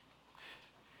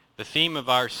The theme of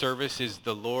our service is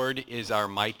 "The Lord is our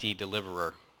mighty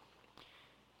deliverer."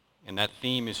 And that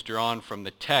theme is drawn from the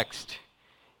text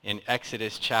in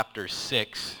Exodus chapter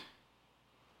 6,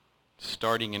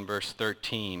 starting in verse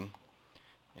 13,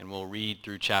 and we'll read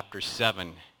through chapter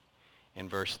 7 and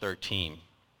verse 13.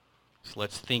 So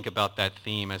let's think about that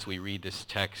theme as we read this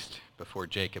text before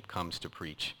Jacob comes to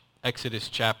preach. Exodus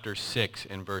chapter 6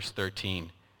 and verse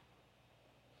 13.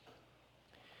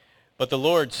 But the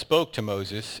Lord spoke to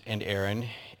Moses and Aaron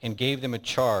and gave them a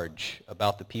charge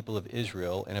about the people of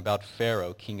Israel and about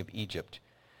Pharaoh, king of Egypt,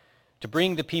 to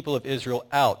bring the people of Israel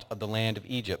out of the land of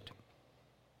Egypt.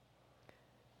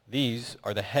 These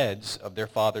are the heads of their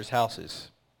fathers' houses.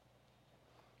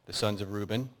 The sons of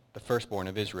Reuben, the firstborn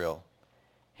of Israel,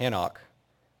 Hanok,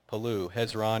 Palu,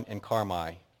 Hezron, and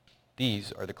Carmi.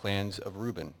 These are the clans of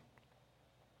Reuben.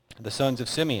 The sons of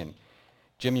Simeon,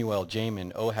 Jemuel,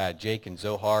 Jamin, Ohad, Jachin,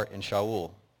 Zohar, and Shaul,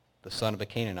 the son of a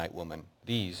Canaanite woman.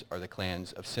 These are the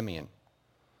clans of Simeon.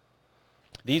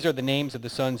 These are the names of the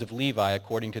sons of Levi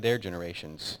according to their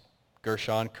generations: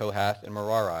 Gershon, Kohath, and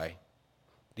Merari.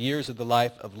 The years of the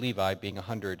life of Levi being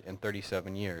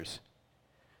 137 years.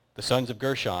 The sons of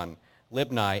Gershon,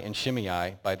 Libni, and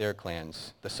Shimei by their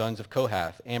clans. The sons of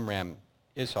Kohath, Amram,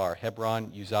 Izhar,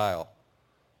 Hebron, Uzziel.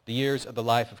 The years of the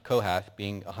life of Kohath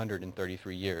being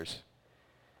 133 years.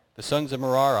 The sons of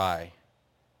Merari,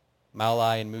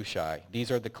 Malai and Mushai.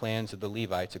 These are the clans of the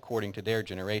Levites according to their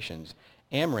generations.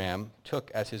 Amram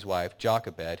took as his wife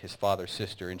Jochebed, his father's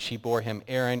sister, and she bore him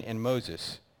Aaron and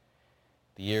Moses.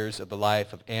 The years of the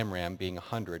life of Amram being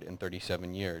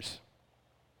 137 years.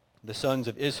 The sons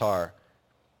of Izhar,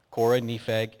 Korah,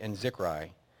 Nepheg, and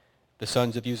Zichri. The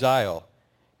sons of Uzziel,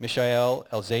 Mishael,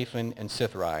 Elzaphan, and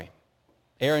Sithri.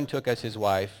 Aaron took as his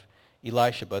wife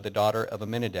Elisheba, the daughter of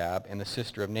Amminadab and the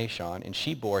sister of Nashon, and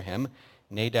she bore him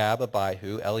Nadab,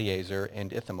 Abihu, Eleazar,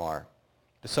 and Ithamar.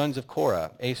 The sons of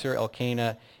Korah, Aser,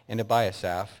 Elkanah, and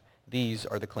Abiasaph. These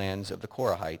are the clans of the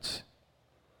Korahites.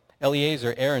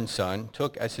 Eleazar, Aaron's son,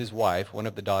 took as his wife one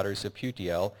of the daughters of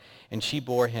Putiel, and she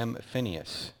bore him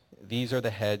Phinehas. These are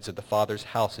the heads of the fathers'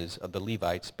 houses of the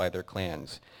Levites by their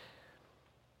clans.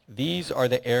 These are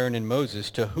the Aaron and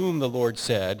Moses to whom the Lord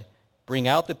said, "Bring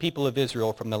out the people of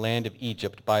Israel from the land of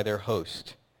Egypt by their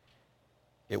host."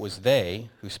 It was they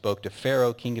who spoke to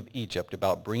Pharaoh, king of Egypt,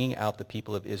 about bringing out the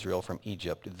people of Israel from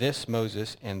Egypt, this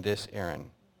Moses and this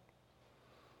Aaron.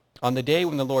 On the day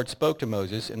when the Lord spoke to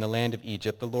Moses in the land of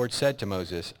Egypt, the Lord said to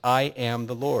Moses, "I am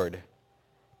the Lord.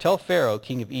 Tell Pharaoh,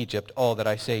 king of Egypt, all that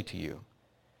I say to you."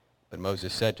 But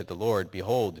Moses said to the Lord,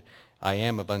 "Behold, I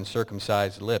am of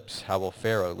uncircumcised lips. How will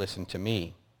Pharaoh listen to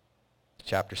me?"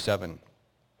 Chapter 7.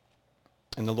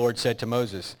 And the Lord said to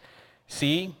Moses,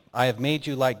 "See, I have made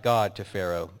you like God to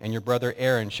Pharaoh, and your brother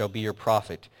Aaron shall be your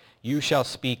prophet. You shall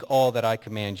speak all that I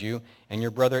command you, and your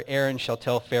brother Aaron shall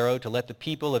tell Pharaoh to let the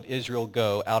people of Israel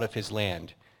go out of his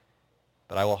land.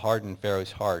 But I will harden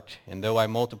Pharaoh's heart, and though I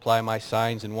multiply my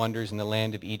signs and wonders in the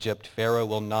land of Egypt, Pharaoh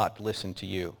will not listen to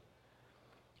you.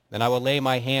 Then I will lay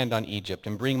my hand on Egypt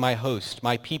and bring my host,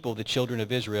 my people, the children of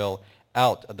Israel,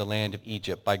 out of the land of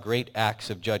Egypt by great acts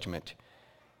of judgment.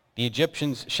 The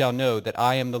Egyptians shall know that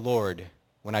I am the Lord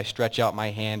when I stretch out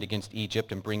my hand against Egypt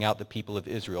and bring out the people of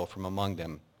Israel from among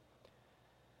them."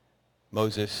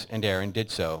 Moses and Aaron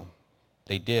did so.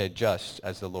 They did just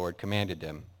as the Lord commanded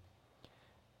them.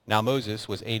 Now Moses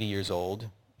was 80 years old,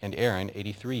 and Aaron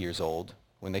 83 years old,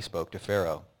 when they spoke to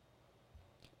Pharaoh.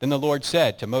 Then the Lord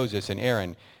said to Moses and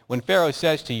Aaron, "When Pharaoh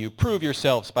says to you, 'Prove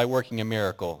yourselves by working a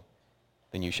miracle,'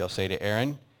 then you shall say to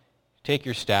Aaron, 'Take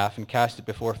your staff and cast it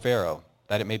before Pharaoh,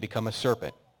 that it may become a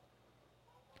serpent.'"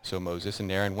 So Moses and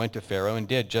Aaron went to Pharaoh and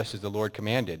did just as the Lord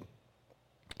commanded.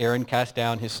 Aaron cast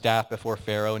down his staff before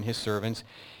Pharaoh and his servants,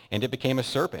 and it became a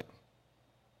serpent.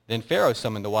 Then Pharaoh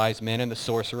summoned the wise men and the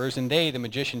sorcerers, and they, the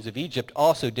magicians of Egypt,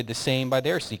 also did the same by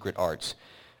their secret arts.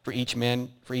 For each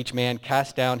man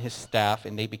cast down his staff,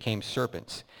 and they became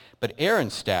serpents. But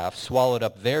Aaron's staff swallowed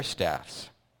up their staffs.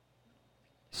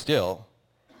 Still,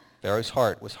 Pharaoh's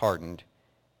heart was hardened,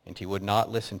 and he would not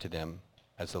listen to them,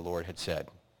 as the Lord had said.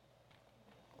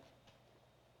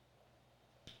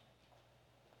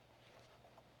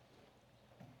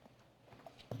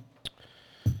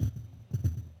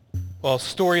 Well,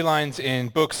 storylines in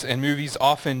books and movies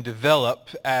often develop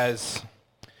as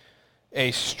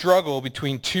a struggle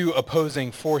between two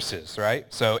opposing forces,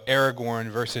 right? So Aragorn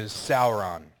versus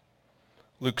Sauron,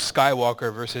 Luke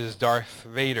Skywalker versus Darth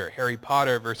Vader, Harry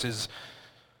Potter versus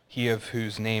he of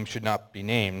whose name should not be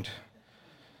named,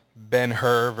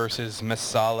 Ben-Hur versus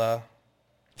Messala,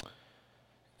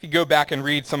 If you go back and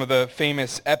read some of the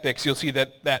famous epics, you'll see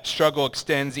that that struggle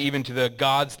extends even to the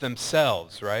gods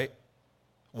themselves, right?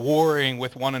 Warring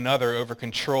with one another over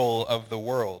control of the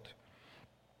world.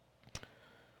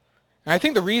 And I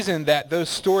think the reason that those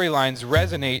storylines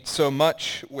resonate so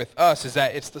much with us is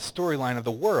that it's the storyline of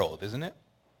the world, isn't it?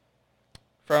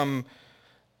 From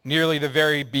nearly the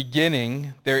very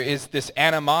beginning, there is this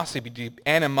animosity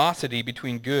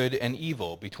between good and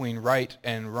evil, between right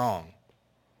and wrong.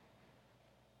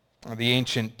 The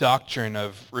ancient doctrine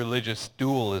of religious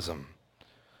dualism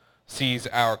sees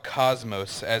our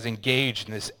cosmos as engaged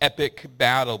in this epic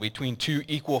battle between two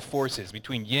equal forces,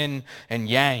 between yin and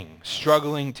yang,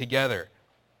 struggling together.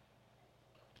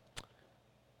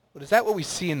 But is that what we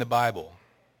see in the Bible?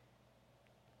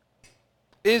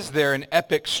 Is there an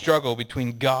epic struggle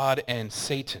between God and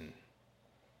Satan?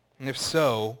 And if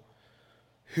so,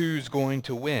 who's going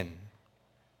to win?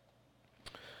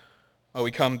 Well,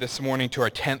 we come this morning to our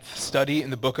 10th study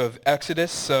in the book of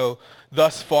Exodus. So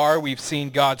thus far, we've seen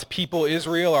God's people,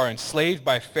 Israel, are enslaved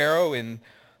by Pharaoh in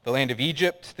the land of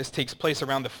Egypt. This takes place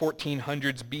around the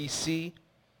 1400s BC.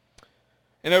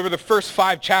 And over the first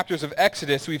 5 chapters of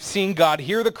Exodus, we've seen God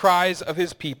hear the cries of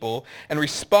his people and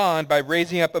respond by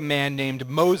raising up a man named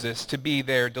Moses to be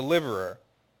their deliverer.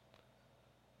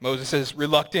 Moses is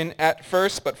reluctant at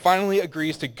first, but finally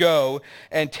agrees to go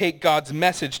and take God's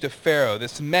message to Pharaoh,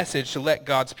 this message to let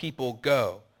God's people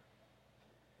go.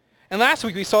 And last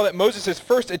week we saw that Moses'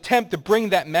 first attempt to bring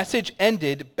that message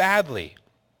ended badly.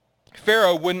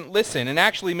 Pharaoh wouldn't listen and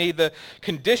actually made the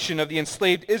condition of the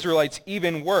enslaved Israelites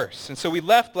even worse. And so we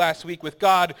left last week with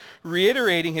God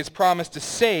reiterating his promise to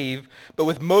save, but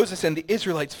with Moses and the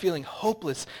Israelites feeling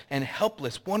hopeless and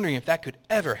helpless, wondering if that could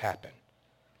ever happen.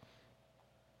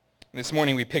 This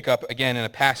morning we pick up again in a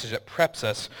passage that preps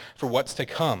us for what's to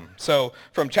come. So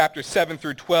from chapters 7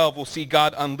 through 12, we'll see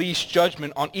God unleash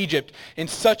judgment on Egypt in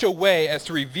such a way as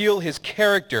to reveal his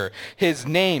character, his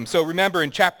name. So remember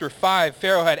in chapter 5,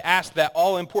 Pharaoh had asked that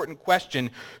all-important question,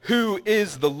 who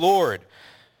is the Lord?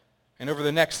 And over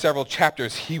the next several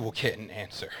chapters, he will get an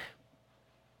answer.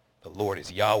 The Lord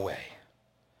is Yahweh.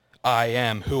 I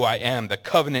am who I am, the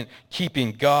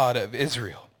covenant-keeping God of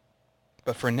Israel.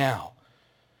 But for now,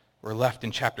 we're left in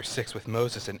chapter 6 with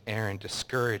Moses and Aaron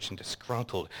discouraged and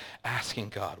disgruntled, asking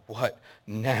God, what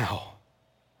now?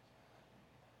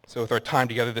 So with our time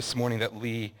together this morning that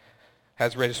Lee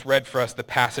has just read for us the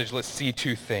passage, let's see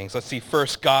 2 things. Let's see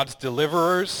first God's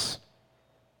deliverers,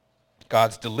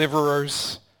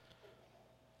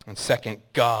 and second,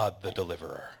 God the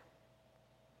deliverer.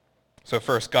 So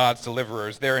first, God's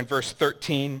deliverers. There in verse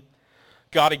 13,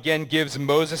 God again gives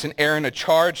Moses and Aaron a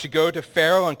charge to go to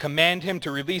Pharaoh and command him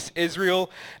to release Israel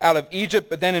out of Egypt.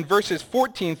 But then in verses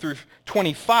 14 through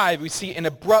 25, we see an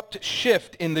abrupt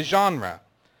shift in the genre.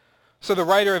 So the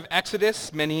writer of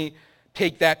Exodus, many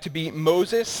take that to be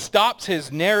Moses, stops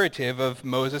his narrative of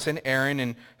Moses and Aaron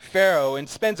and Pharaoh and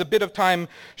spends a bit of time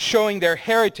showing their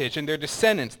heritage and their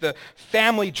descendants, the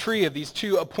family tree of these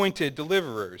 2 appointed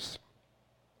deliverers.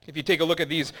 If you take a look at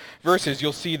these verses,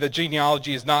 you'll see the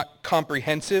genealogy is not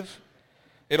comprehensive.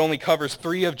 It only covers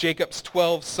 3 of Jacob's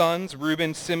 12 sons,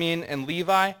 Reuben, Simeon, and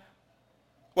Levi.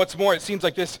 What's more, it seems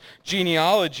like this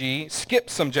genealogy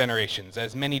skips some generations,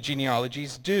 as many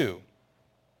genealogies do.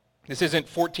 This isn't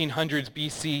 1400s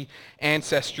BC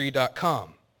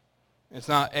Ancestry.com. It's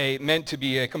not meant to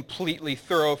be a completely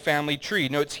thorough family tree.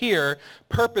 No, it's here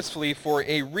purposefully for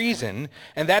a reason,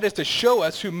 and that is to show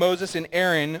us who Moses and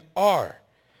Aaron are.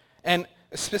 And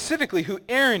specifically who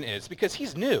Aaron is, because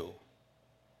he's new.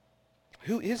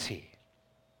 Who is he?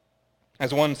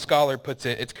 As one scholar puts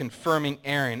it, it's confirming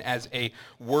Aaron as a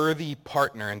worthy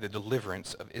partner in the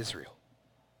deliverance of Israel.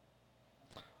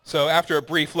 So after a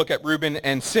brief look at Reuben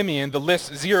and Simeon, the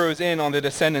list zeroes in on the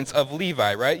descendants of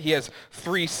Levi, right? He has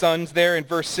 3 sons there in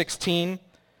verse 16.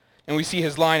 And we see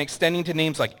his line extending to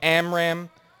names like Amram,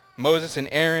 Moses and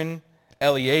Aaron,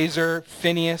 Eleazar,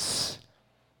 Phinehas.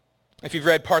 If you've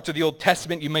read parts of the Old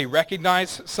Testament, you may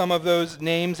recognize some of those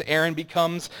names. Aaron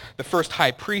becomes the first high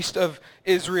priest of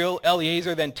Israel.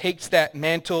 Eleazar then takes that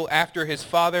mantle after his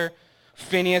father.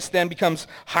 Phinehas then becomes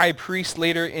high priest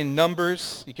later in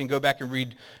Numbers. You can go back and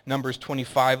read Numbers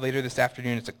 25 later this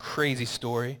afternoon. It's a crazy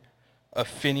story of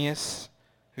Phinehas,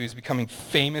 who's becoming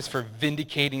famous for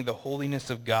vindicating the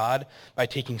holiness of God by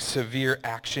taking severe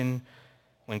action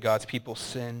when God's people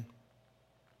sin.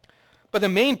 But the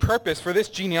main purpose for this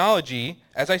genealogy,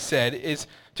 as I said, is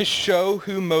to show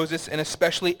who Moses and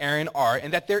especially Aaron are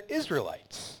and that they're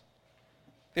Israelites.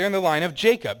 They're in the line of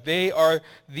Jacob. They are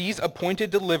these appointed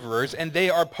deliverers, and they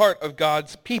are part of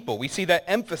God's people. We see that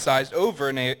emphasized over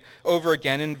and over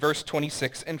again in verse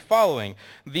 26 and following.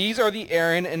 These are the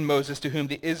Aaron and Moses to whom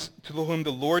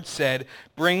the Lord said,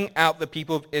 "Bring out the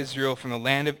people of Israel from the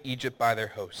land of Egypt by their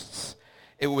hosts."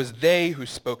 It was they who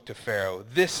spoke to Pharaoh,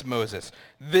 this Moses,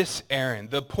 this Aaron.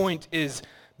 The point is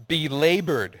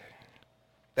belabored,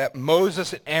 that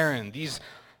Moses and Aaron, these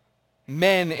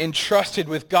men entrusted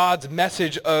with God's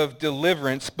message of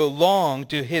deliverance, belong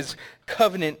to his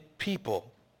covenant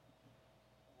people.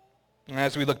 And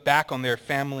as we look back on their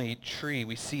family tree,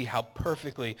 we see how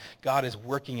perfectly God is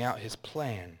working out his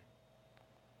plan.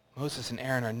 Moses and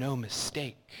Aaron are no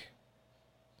mistake.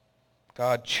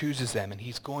 God chooses them, and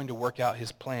he's going to work out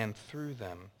his plan through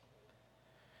them.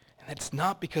 And it's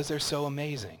not because they're so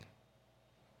amazing.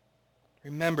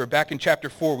 Remember, back in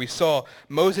chapter 4, we saw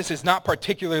Moses is not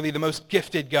particularly the most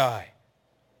gifted guy.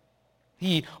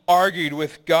 He argued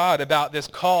with God about this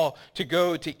call to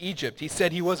go to Egypt. He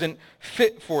said he wasn't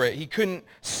fit for it. He couldn't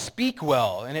speak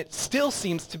well, and it still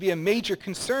seems to be a major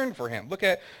concern for him. Look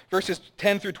at verses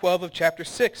 10 through 12 of chapter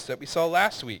 6 that we saw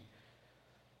last week,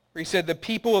 where he said, "The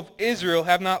people of Israel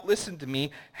have not listened to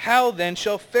me. How then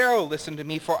shall Pharaoh listen to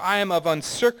me? For I am of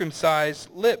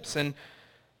uncircumcised lips." And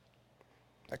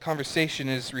that conversation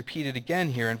is repeated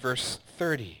again here in verse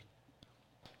 30.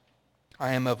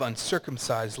 I am of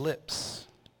uncircumcised lips.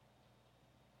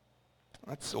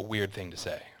 That's a weird thing to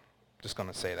say. I'm just going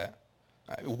to say that.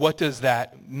 What does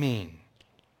that mean?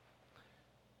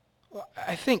 Well,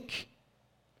 I think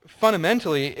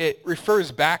fundamentally it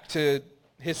refers back to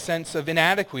his sense of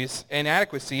inadequacy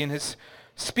in his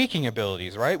speaking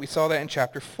abilities, right? We saw that in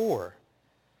chapter 4.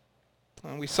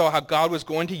 We saw how God was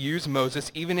going to use Moses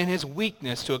even in his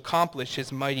weakness to accomplish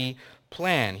his mighty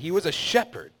plan. He was a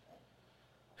shepherd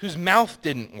whose mouth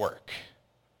didn't work,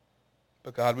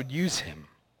 but God would use him.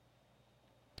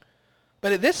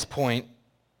 But at this point,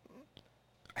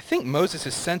 I think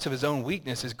Moses' sense of his own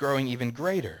weakness is growing even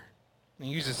greater. He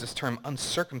uses this term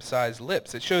uncircumcised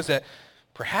lips. It shows that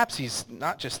perhaps he's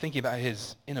not just thinking about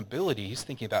his inability, he's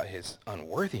thinking about his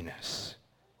unworthiness.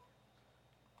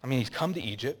 I mean, he's come to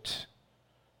Egypt,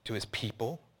 to his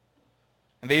people,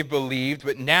 and they've believed,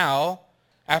 but now,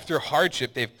 after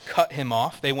hardship, they've cut him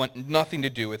off. They want nothing to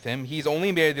do with him. He's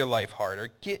only made their life harder.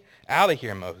 Get out of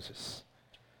here, Moses.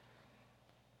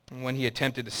 And when he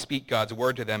attempted to speak God's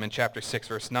word to them in chapter 6,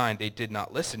 verse 9, they did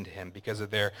not listen to him because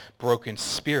of their broken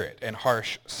spirit and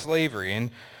harsh slavery.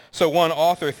 And so one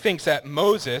author thinks that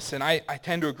Moses, and I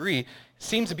tend to agree,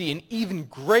 seems to be in even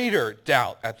greater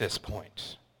doubt at this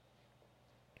point.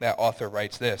 That author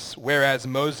writes this: whereas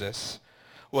Moses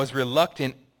was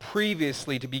reluctant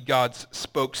previously to be God's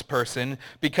spokesperson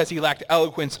because he lacked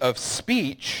eloquence of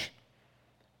speech,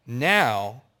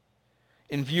 now,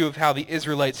 in view of how the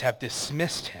Israelites have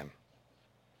dismissed him,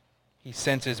 he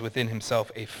senses within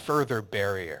himself a further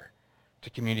barrier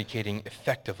to communicating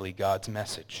effectively God's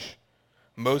message.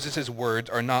 Moses'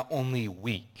 words are not only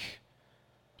weak,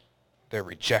 they're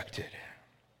rejected.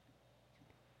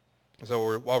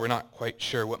 So while we're not quite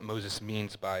sure what Moses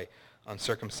means by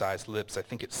uncircumcised lips, I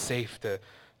think it's safe to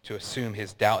assume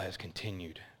his doubt has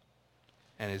continued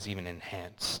and is even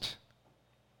enhanced.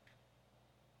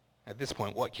 At this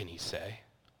point, what can he say?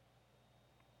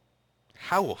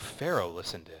 How will Pharaoh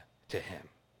listen to him?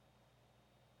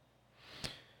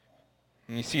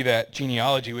 And you see that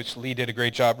genealogy, which Lee did a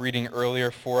great job reading earlier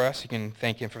for us. You can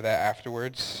thank him for that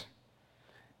afterwards.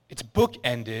 It's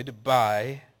bookended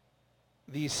by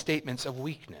these statements of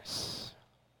weakness.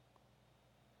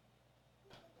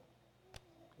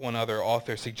 One other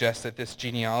author suggests that this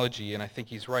genealogy, and I think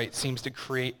he's right, seems to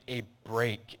create a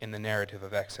break in the narrative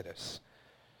of Exodus.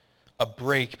 A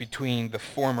break between the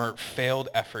former failed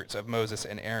efforts of Moses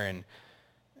and Aaron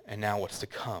and now what's to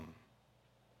come.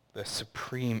 The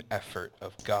supreme effort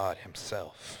of God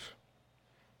himself.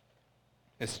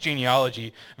 This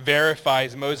genealogy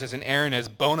verifies Moses and Aaron as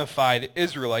bona fide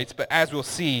Israelites, but as we'll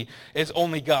see, it's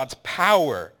only God's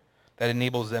power that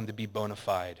enables them to be bona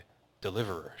fide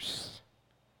deliverers.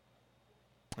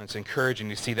 And it's encouraging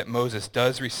to see that Moses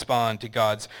does respond to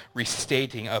God's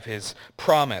restating of his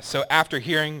promise. So after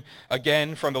hearing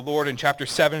again from the Lord in chapter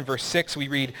 7, verse 6, we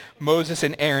read, Moses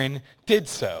and Aaron did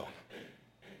so.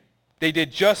 They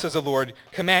did just as the Lord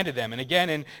commanded them. And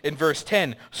again in verse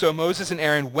 10, so Moses and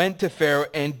Aaron went to Pharaoh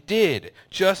and did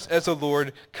just as the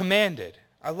Lord commanded.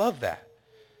 I love that.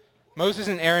 Moses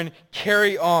and Aaron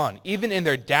carry on, even in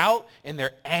their doubt, in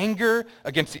their anger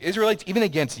against the Israelites, even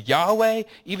against Yahweh,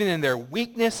 even in their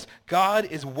weakness, God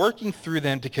is working through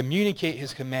them to communicate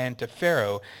his command to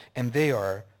Pharaoh, and they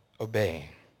are obeying.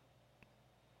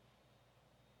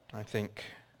 I think,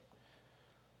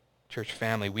 church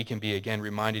family, we can be again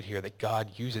reminded here that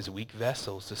God uses weak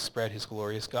vessels to spread his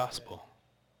glorious gospel.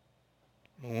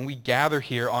 When we gather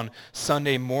here on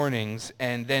Sunday mornings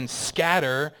and then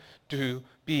scatter to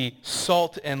be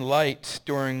salt and light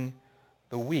during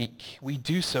the week, we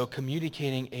do so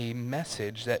communicating a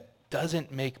message that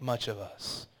doesn't make much of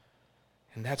us.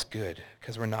 And that's good,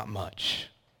 because we're not much.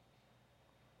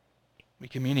 We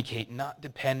communicate not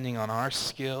depending on our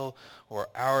skill or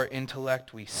our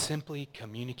intellect. We simply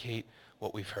communicate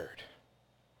what we've heard,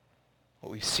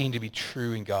 what we've seen to be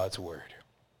true in God's word.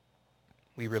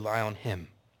 We rely on him.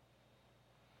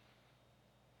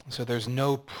 So there's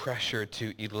no pressure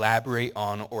to elaborate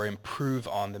on or improve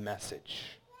on the message.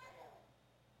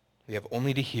 We have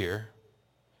only to hear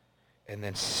and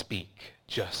then speak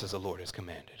just as the Lord has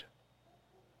commanded.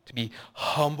 To be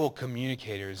humble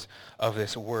communicators of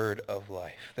this word of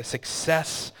life. The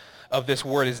success of this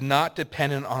word is not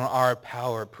dependent on our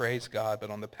power, praise God,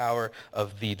 but on the power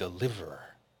of the deliverer,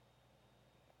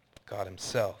 God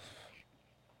himself.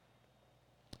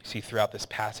 You see throughout this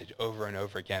passage over and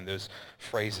over again those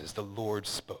phrases, the Lord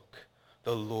spoke,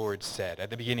 the Lord said.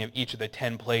 At the beginning of each of the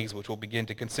 10 plagues, which we'll begin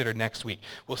to consider next week,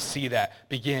 we'll see that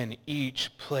begin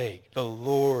each plague. The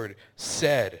Lord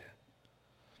said.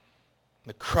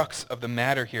 The crux of the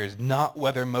matter here is not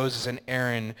whether Moses and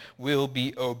Aaron will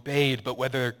be obeyed, but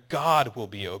whether God will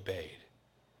be obeyed.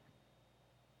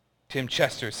 Tim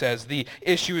Chester says, the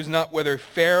issue is not whether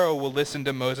Pharaoh will listen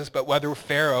to Moses, but whether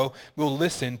Pharaoh will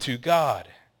listen to God.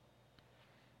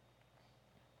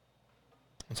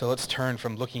 And so let's turn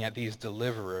from looking at these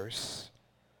deliverers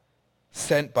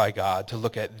sent by God to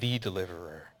look at the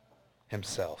deliverer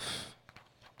himself,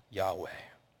 Yahweh.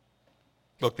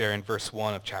 Look there in verse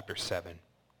 1 of chapter 7.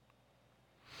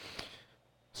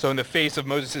 So in the face of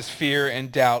Moses' fear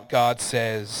and doubt, God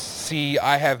says, "See,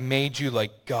 I have made you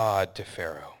like God to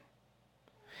Pharaoh,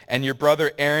 and your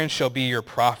brother Aaron shall be your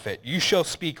prophet. You shall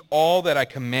speak all that I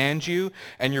command you,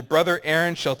 and your brother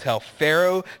Aaron shall tell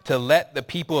Pharaoh to let the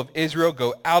people of Israel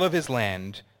go out of his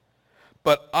land.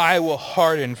 But I will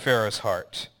harden Pharaoh's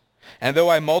heart. And though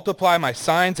I multiply my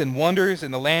signs and wonders in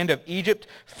the land of Egypt,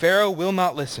 Pharaoh will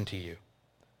not listen to you.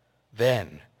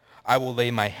 Then I will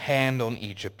lay my hand on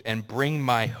Egypt and bring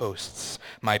my hosts,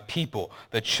 my people,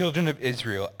 the children of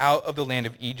Israel, out of the land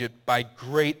of Egypt by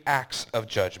great acts of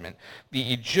judgment.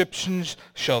 The Egyptians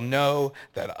shall know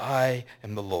that I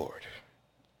am the Lord.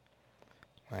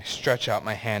 When I stretch out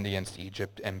my hand against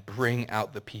Egypt and bring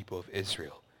out the people of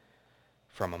Israel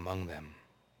from among them."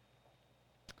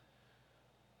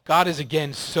 God is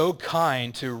again so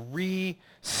kind to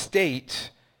restate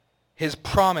his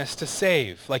promise to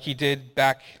save, like he did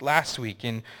back last week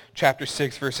in chapter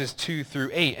 6, verses 2 through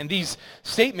 8. And these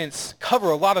statements cover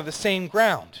a lot of the same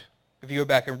ground, if you go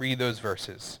back and read those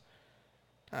verses.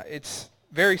 It's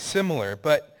very similar,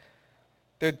 but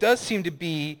there does seem to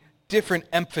be different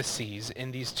emphases in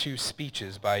these two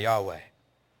speeches by Yahweh.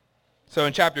 So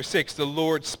in chapter 6, the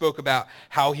Lord spoke about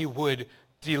how he would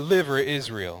deliver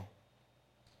Israel.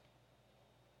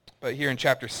 But here in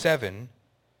chapter 7,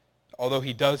 although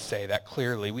he does say that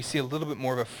clearly, we see a little bit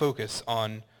more of a focus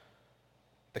on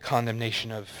the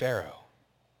condemnation of Pharaoh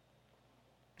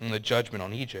and the judgment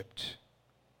on Egypt.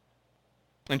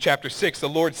 In chapter 6, the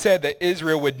Lord said that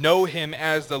Israel would know him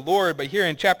as the Lord, but here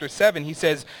in chapter 7, he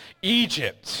says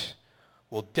Egypt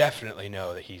will definitely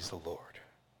know that he's the Lord.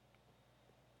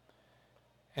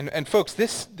 And folks,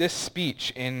 this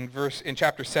speech in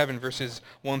chapter 7, verses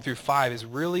 1 through 5, is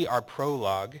really our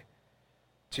prologue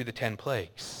to the 10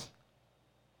 plagues.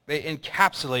 They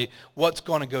encapsulate what's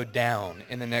going to go down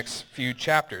in the next few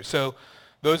chapters. So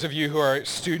those of you who are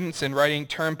students and writing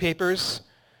term papers,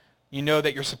 you know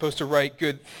that you're supposed to write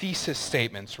good thesis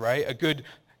statements, right? A good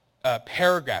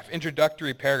paragraph,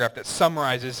 introductory paragraph that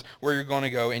summarizes where you're going to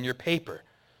go in your paper.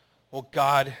 Well,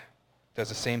 God does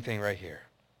the same thing right here.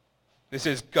 This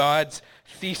is God's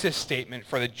thesis statement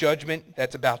for the judgment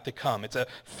that's about to come. It's a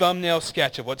thumbnail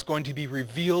sketch of what's going to be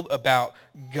revealed about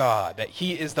God, that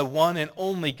he is the one and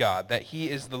only God, that he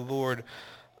is the Lord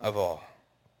of all.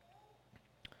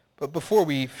 But before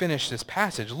we finish this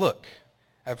passage, look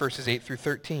at verses 8 through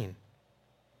 13.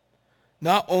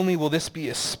 Not only will this be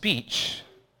a speech,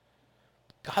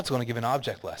 God's going to give an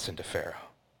object lesson to Pharaoh.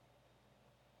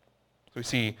 So we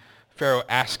see Pharaoh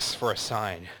asks for a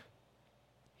sign.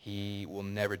 He will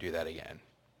never do that again.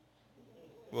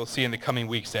 We'll see in the coming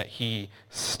weeks that he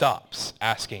stops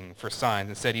asking for signs.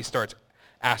 Instead, he starts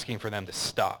asking for them to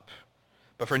stop.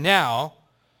 But for now,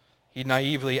 he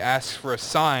naively asks for a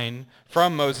sign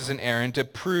from Moses and Aaron to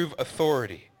prove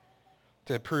authority.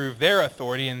 to prove their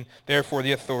authority and therefore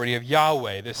the authority of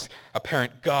Yahweh, this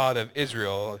apparent God of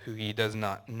Israel who he does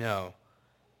not know.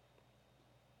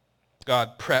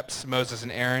 God preps Moses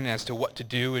and Aaron as to what to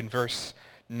do in verse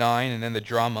 9, and then the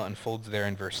drama unfolds there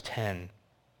in verse 10.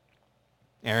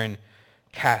 Aaron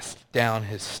cast down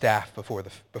his staff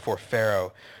before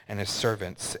Pharaoh and his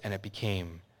servants, and it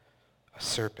became a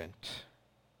serpent.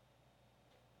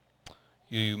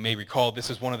 You may recall this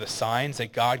is one of the signs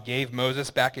that God gave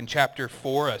Moses back in chapter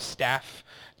 4, a staff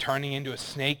turning into a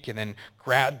snake and then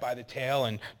grabbed by the tail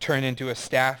and turned into a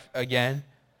staff again.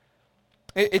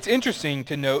 It's interesting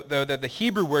to note, though, that the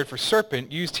Hebrew word for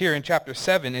serpent used here in chapter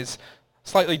 7 is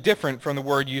slightly different from the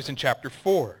word used in chapter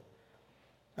 4.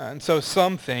 And so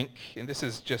some think, and this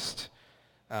is just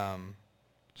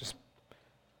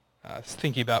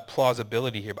thinking about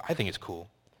plausibility here, but I think it's cool.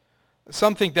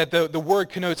 Some think that the word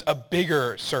connotes a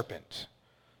bigger serpent.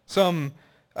 Some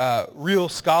real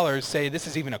scholars say this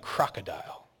is even a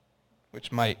crocodile, which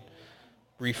might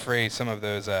rephrase some of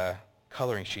those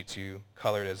coloring sheets you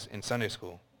colored as in Sunday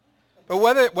school. But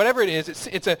whatever it is,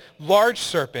 it's a large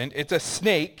serpent, it's a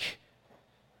snake,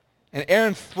 and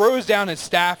Aaron throws down his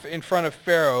staff in front of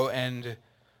Pharaoh, and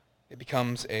it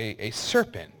becomes a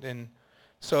serpent. And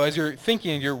so as you're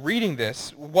thinking, you're reading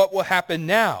this, what will happen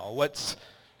now?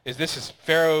 Is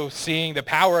Pharaoh seeing the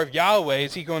power of Yahweh?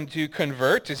 Is he going to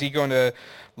convert? Is he going to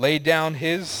lay down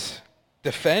his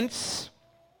defense?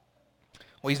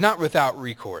 Well, he's not without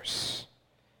recourse,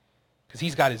 because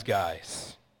he's got his guys.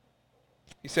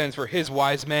 He sends for his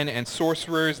wise men and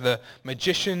sorcerers, the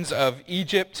magicians of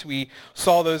Egypt. We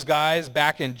saw those guys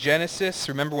back in Genesis.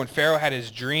 Remember when Pharaoh had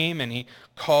his dream and he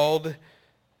called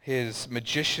his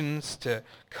magicians to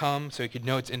come so he could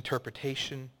know its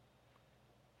interpretation?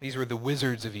 These were the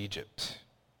wizards of Egypt.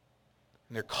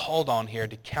 And they're called on here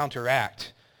to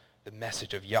counteract the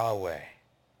message of Yahweh.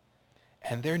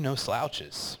 And they're no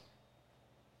slouches.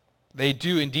 They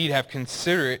do indeed have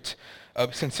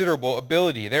considerable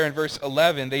ability. There in verse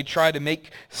 11, they try to make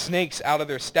snakes out of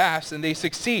their staffs, and they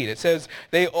succeed. It says,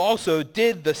 they also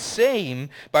did the same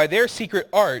by their secret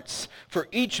arts, for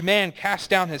each man cast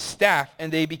down his staff,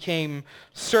 and they became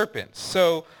serpents.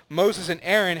 So Moses and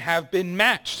Aaron have been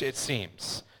matched, it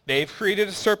seems. They've created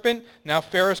a serpent. Now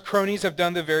Pharaoh's cronies have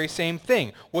done the very same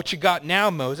thing. What you got now,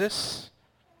 Moses?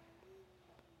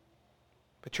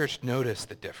 But church, notice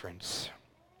the difference.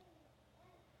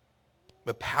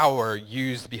 The power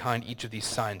used behind each of these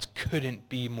signs couldn't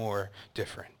be more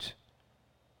different.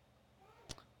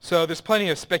 So there's plenty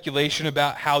of speculation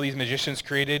about how these magicians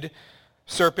created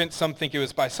serpents. Some think it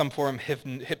was by some form of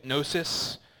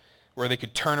hypnosis, where they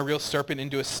could turn a real serpent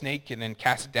into a snake and then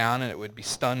cast it down and it would be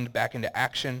stunned back into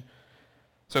action.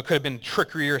 So it could have been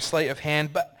trickery or sleight of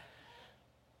hand, but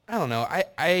I don't know.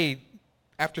 I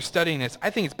after studying this, I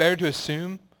think it's better to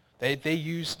assume that they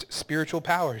used spiritual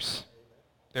powers.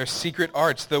 Their secret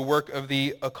arts, the work of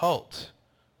the occult.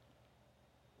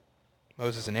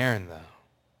 Moses and Aaron, though,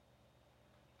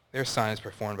 their signs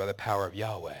performed by the power of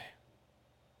Yahweh.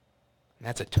 And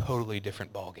that's a totally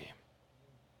different ballgame.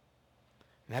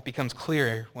 And that becomes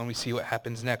clear when we see what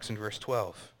happens next in verse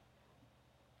 12.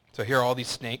 So here are all these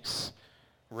snakes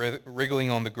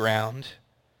wriggling on the ground,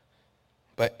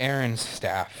 but Aaron's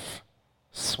staff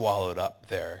swallowed up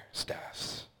their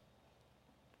staffs.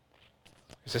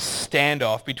 There's a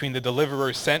standoff between the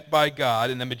deliverers sent by God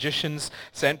and the magicians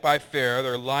sent by Pharaoh.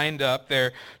 They're lined up.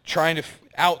 They're trying to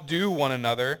outdo one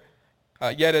another.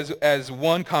 Yet as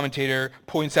one commentator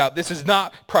points out, this is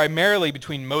not primarily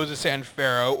between Moses and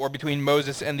Pharaoh or between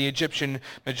Moses and the Egyptian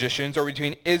magicians or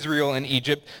between Israel and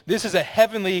Egypt. This is a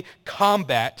heavenly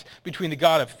combat between the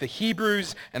God of the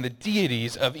Hebrews and the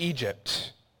deities of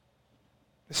Egypt.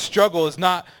 The struggle is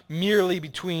not merely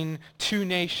between two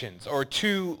nations or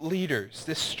two leaders.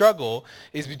 This struggle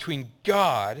is between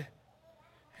God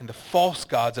and the false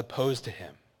gods opposed to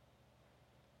him.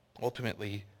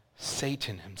 Ultimately,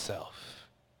 Satan himself.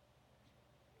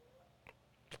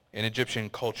 In Egyptian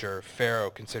culture, Pharaoh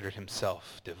considered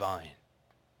himself divine.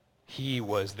 He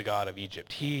was the god of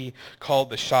Egypt. He called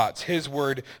the shots. His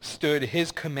word stood.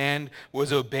 His command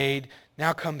was obeyed.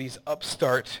 Now come these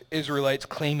upstart Israelites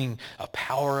claiming a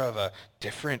power of a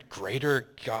different, greater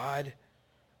God.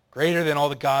 Greater than all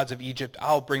the gods of Egypt.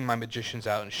 I'll bring my magicians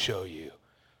out and show you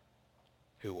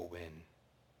who will win.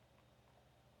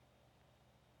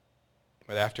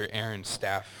 But after Aaron's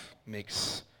staff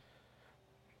makes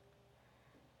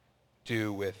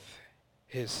do with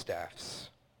his staffs,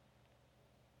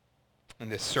 in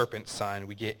this serpent sign,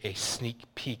 we get a sneak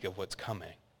peek of what's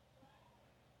coming.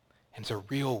 And it's a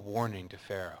real warning to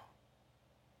Pharaoh.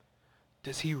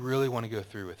 Does he really want to go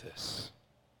through with this?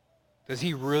 Does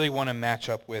he really want to match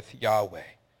up with Yahweh?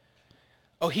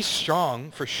 Oh, he's strong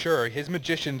for sure. His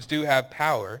magicians do have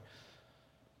power.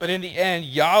 But in the end,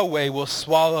 Yahweh will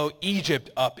swallow Egypt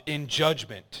up in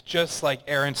judgment, just like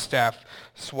Aaron's staff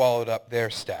swallowed up their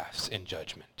staffs in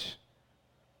judgment.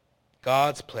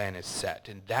 God's plan is set,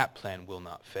 and that plan will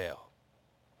not fail.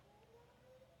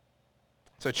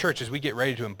 So church, as we get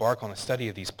ready to embark on the study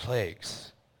of these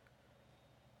plagues,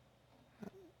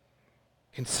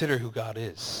 consider who God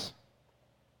is.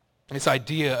 And this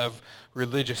idea of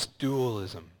religious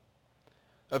dualism,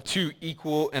 of two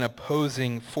equal and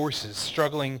opposing forces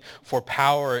struggling for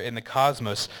power in the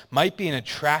cosmos, might be an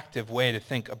attractive way to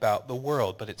think about the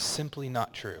world, but it's simply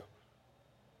not true.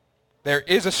 There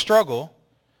is a struggle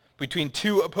between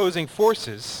two opposing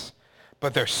forces,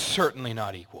 but they're certainly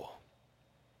not equal.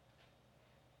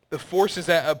 The forces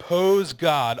that oppose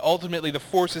God, ultimately the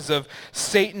forces of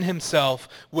Satan himself,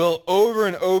 will over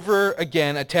and over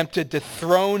again attempt to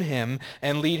dethrone him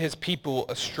and lead his people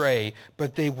astray,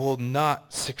 but they will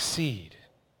not succeed.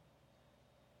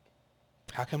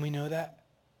 How can we know that?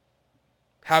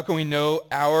 How can we know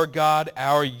our God,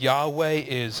 our Yahweh,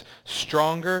 is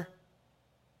stronger?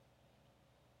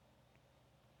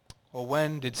 Well,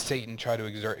 when did Satan try to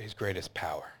exert his greatest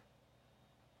power?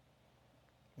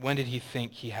 When did he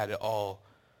think he had it all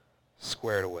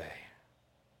squared away?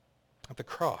 At the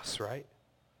cross, right?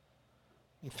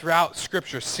 Throughout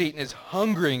Scripture, Satan is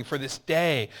hungering for this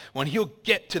day when he'll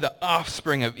get to the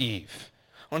offspring of Eve,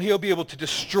 when he'll be able to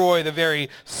destroy the very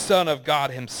Son of God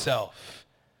himself.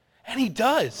 And he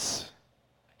does.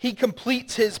 He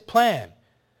completes his plan.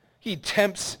 He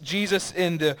tempts Jesus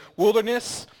in the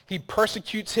wilderness. He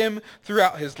persecutes him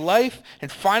throughout his life.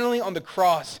 And finally on the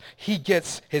cross, he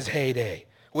gets his heyday.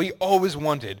 We always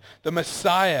wanted, the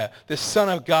Messiah, the Son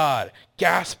of God,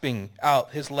 gasping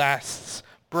out his last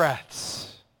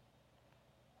breaths.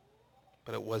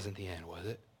 But it wasn't the end, was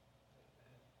it?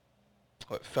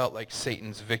 What felt like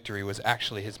Satan's victory was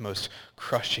actually his most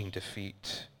crushing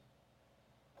defeat.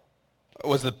 It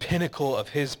was the pinnacle of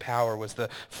his power, was the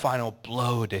final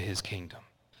blow to his kingdom.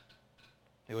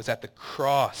 It was at the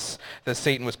cross that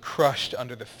Satan was crushed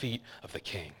under the feet of the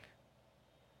King.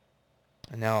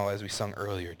 And now, as we sung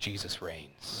earlier, Jesus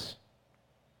reigns.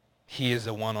 He is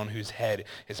the one on whose head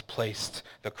is placed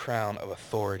the crown of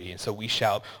authority. And so we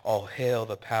shout, all hail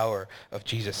the power of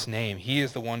Jesus' name. He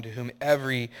is the one to whom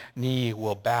every knee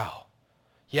will bow.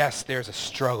 Yes, there's a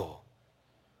struggle.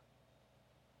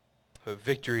 But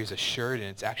victory is assured, and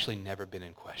it's actually never been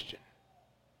in question.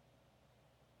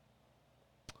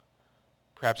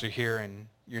 Perhaps you're here and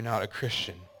you're not a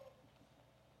Christian.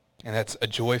 And that's a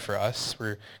joy for us.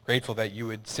 We're grateful that you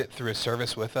would sit through a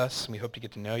service with us, and we hope to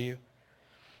get to know you.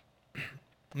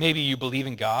 Maybe you believe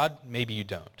in God, maybe you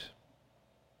don't.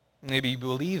 Maybe you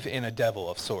believe in a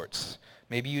devil of sorts,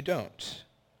 maybe you don't.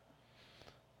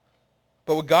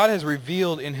 But what God has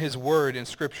revealed in his word in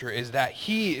Scripture is that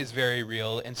he is very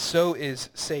real, and so is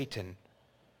Satan.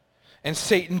 And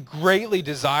Satan greatly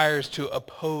desires to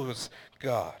oppose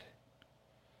God.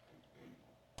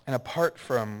 And apart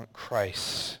from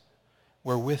Christ,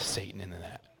 we're with Satan in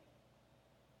that.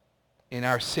 In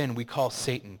our sin, we call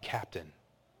Satan captain.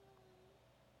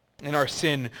 In our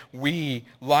sin, we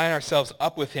line ourselves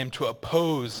up with him to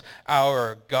oppose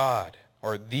our God,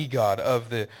 or the God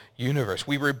of the universe.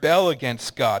 We rebel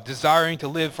against God, desiring to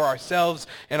live for ourselves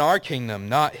and our kingdom,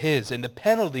 not his. And the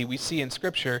penalty we see in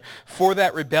Scripture for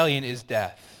that rebellion is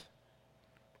death.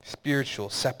 Spiritual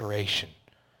separation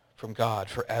from God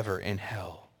forever in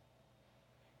hell.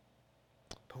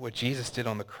 But what Jesus did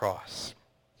on the cross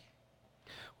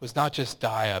was not just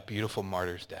die a beautiful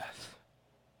martyr's death,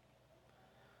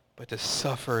 but to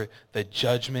suffer the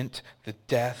judgment, the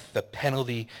death, the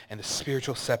penalty, and the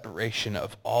spiritual separation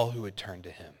of all who would turn to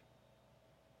him.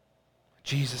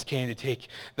 Jesus came to take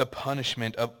the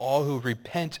punishment of all who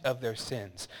repent of their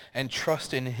sins and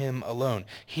trust in him alone.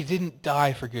 He didn't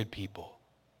die for good people.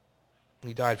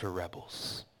 He died for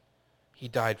rebels. He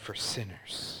died for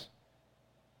sinners.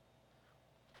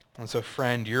 And so,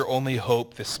 friend, your only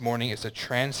hope this morning is to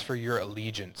transfer your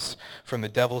allegiance from the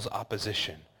devil's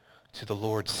opposition to the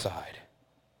Lord's side.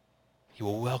 He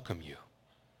will welcome you.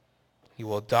 He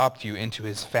will adopt you into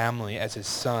his family as his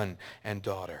son and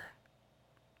daughter.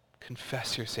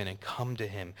 Confess your sin and come to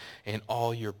him in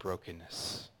all your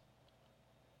brokenness.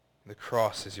 The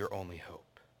cross is your only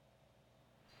hope.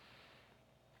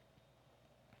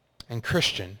 And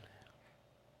Christian,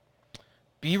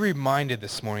 be reminded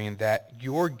this morning that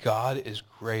your God is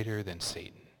greater than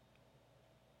Satan.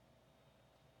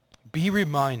 Be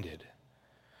reminded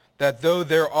that though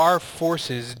there are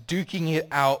forces duking it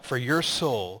out for your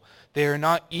soul, they are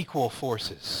not equal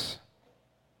forces.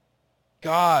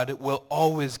 God will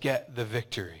always get the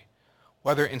victory,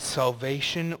 whether in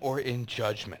salvation or in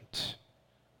judgment.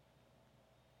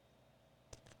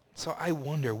 So I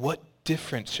wonder, what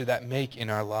difference should that make in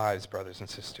our lives, brothers and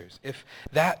sisters? If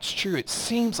that's true, it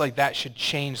seems like that should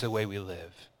change the way we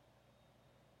live.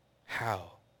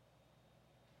 How?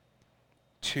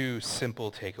 Two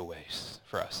simple takeaways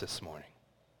for us this morning.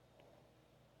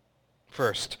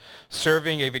 First,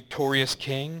 serving a victorious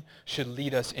king should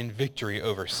lead us in victory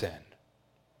over sin.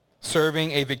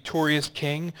 Serving a victorious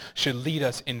king should lead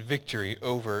us in victory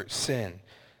over sin.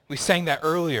 We sang that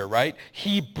earlier, right?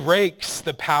 He breaks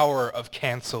the power of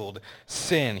canceled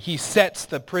sin. He sets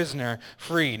the prisoner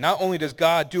free. Not only does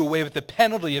God do away with the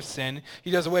penalty of sin,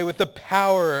 he does away with the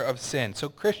power of sin. So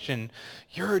Christian,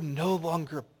 you're no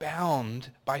longer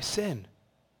bound by sin.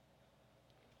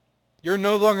 You're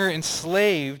no longer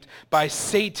enslaved by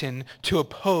Satan to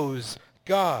oppose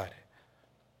God.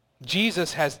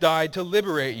 Jesus has died to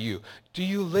liberate you. Do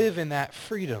you live in that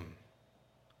freedom?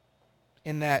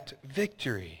 In that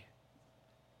victory?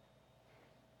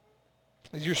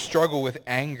 As you struggle with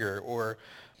anger or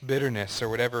bitterness or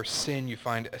whatever sin you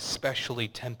find especially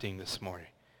tempting this morning,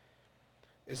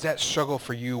 is that struggle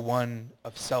for you one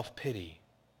of self-pity?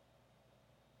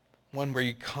 One where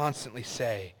you constantly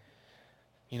say,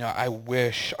 I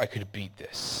wish I could beat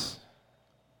this,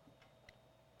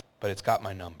 but it's got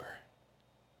my number.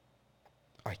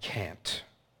 I can't.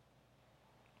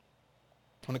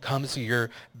 When it comes to your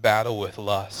battle with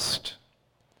lust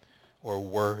or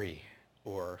worry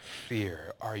or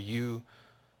fear, are you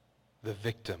the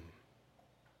victim?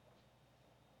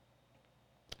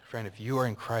 Friend, if you are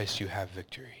in Christ, you have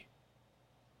victory.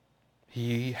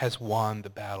 He has won the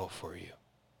battle for you.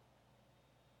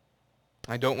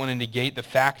 I don't want to negate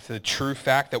the true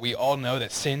fact that we all know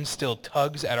that sin still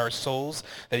tugs at our souls,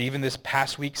 that even this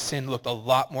past week sin looked a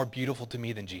lot more beautiful to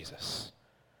me than Jesus.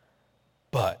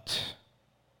 But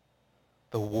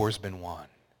the war's been won.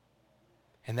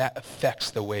 And that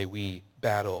affects the way we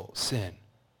battle sin.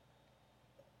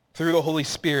 Through the Holy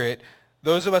Spirit,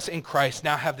 those of us in Christ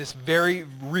now have this very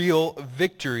real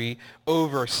victory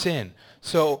over sin.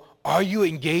 So are you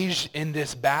engaged in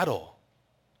this battle?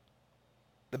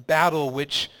 The battle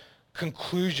which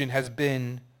conclusion has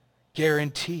been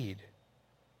guaranteed.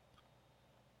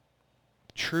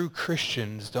 True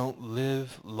Christians don't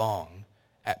live long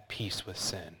at peace with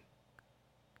sin.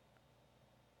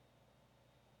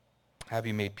 Have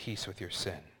you made peace with your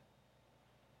sin?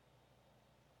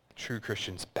 True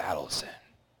Christians battle sin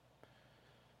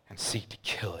and seek to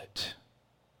kill it.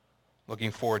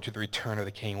 Looking forward to the return of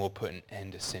the King will put an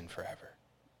end to sin forever.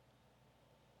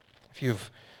 If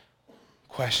you've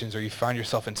questions or you find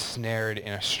yourself ensnared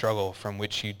in a struggle from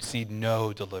which you see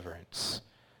no deliverance,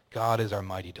 God is our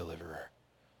mighty deliverer.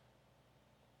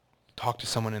 Talk to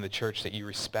someone in the church that you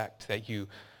respect, that you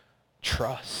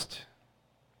trust,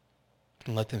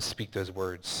 and let them speak those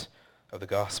words of the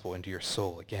gospel into your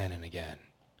soul again and again.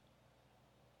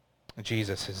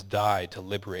 Jesus has died to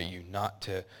liberate you, not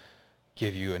to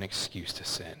give you an excuse to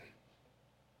sin.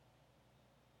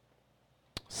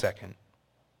 Second,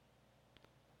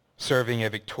 serving a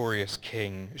victorious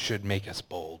king should make us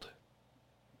bold.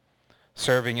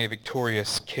 Serving a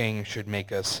victorious king should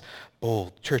make us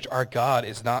bold. Church, our God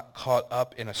is not caught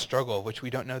up in a struggle of which we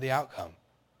don't know the outcome.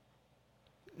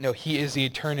 No, he is the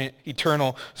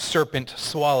eternal serpent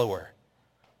swallower,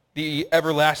 the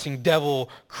everlasting devil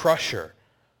crusher.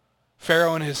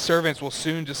 Pharaoh and his servants will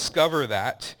soon discover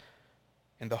that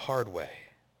in the hard way.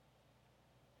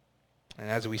 And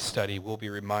as we study, we'll be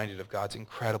reminded of God's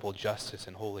incredible justice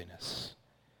and holiness.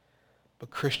 But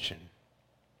Christian,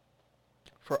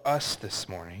 for us this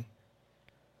morning,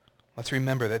 let's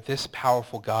remember that this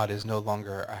powerful God is no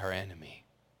longer our enemy.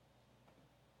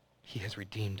 He has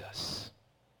redeemed us.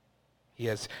 He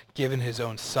has given his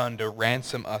own son to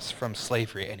ransom us from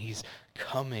slavery, and he's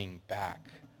coming back.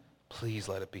 Please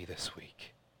let it be this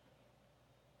week.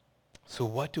 So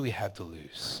what do we have to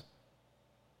lose?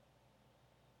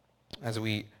 As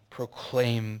we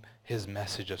proclaim his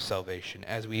message of salvation,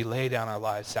 as we lay down our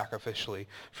lives sacrificially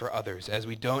for others, as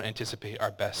we don't anticipate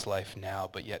our best life now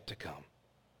but yet to come.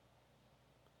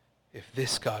 If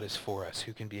this God is for us,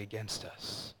 who can be against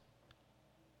us?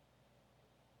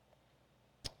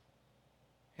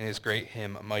 In his great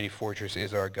hymn, "A Mighty Fortress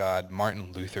is Our God,"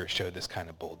 Martin Luther showed this kind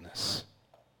of boldness.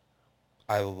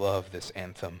 I love this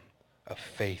anthem of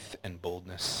faith and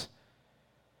boldness.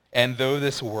 And though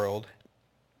this world,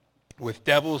 with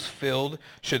devils filled,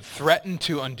 should threaten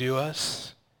to undo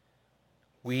us,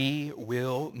 we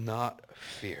will not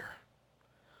fear.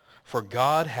 For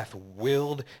God hath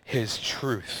willed his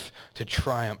truth to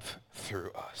triumph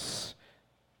through us.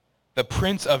 the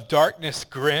prince of darkness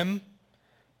grim,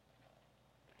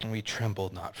 and we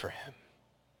tremble not for him.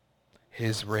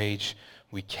 His rage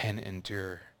we can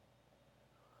endure,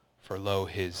 for lo,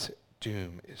 his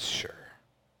doom is sure.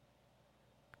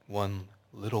 One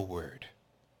little word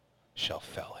shall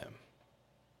fell him.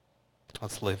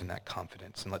 Let's live in that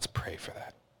confidence, and let's pray for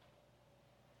that.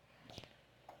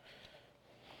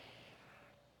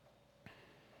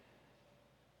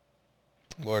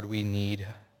 Lord, we need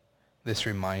this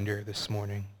reminder this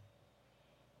morning.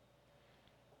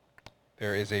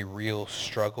 There is a real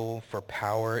struggle for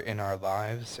power in our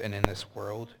lives and in this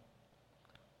world,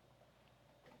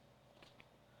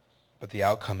 but the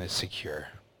outcome is secure.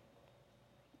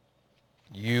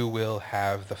 You will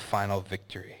have the final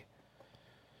victory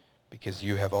because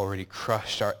you have already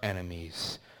crushed our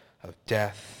enemies of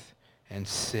death and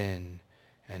sin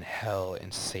and hell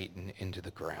and Satan into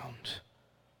the ground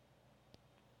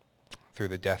through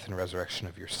the death and resurrection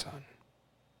of your Son.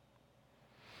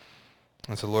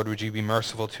 And so, Lord, would you be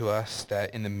merciful to us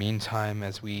that in the meantime,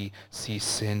 as we see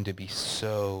sin to be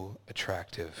so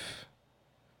attractive,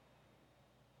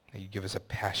 that you give us a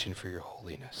passion for your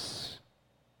holiness.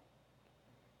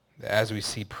 That as we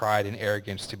see pride and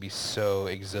arrogance to be so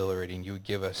exhilarating, you would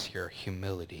give us your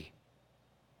humility.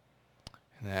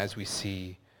 And that as we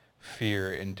see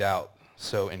fear and doubt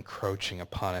so encroaching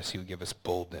upon us, you would give us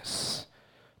boldness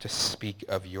to speak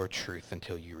of your truth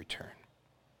until you return.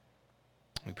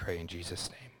 We pray in Jesus'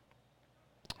 name.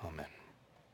 Amen.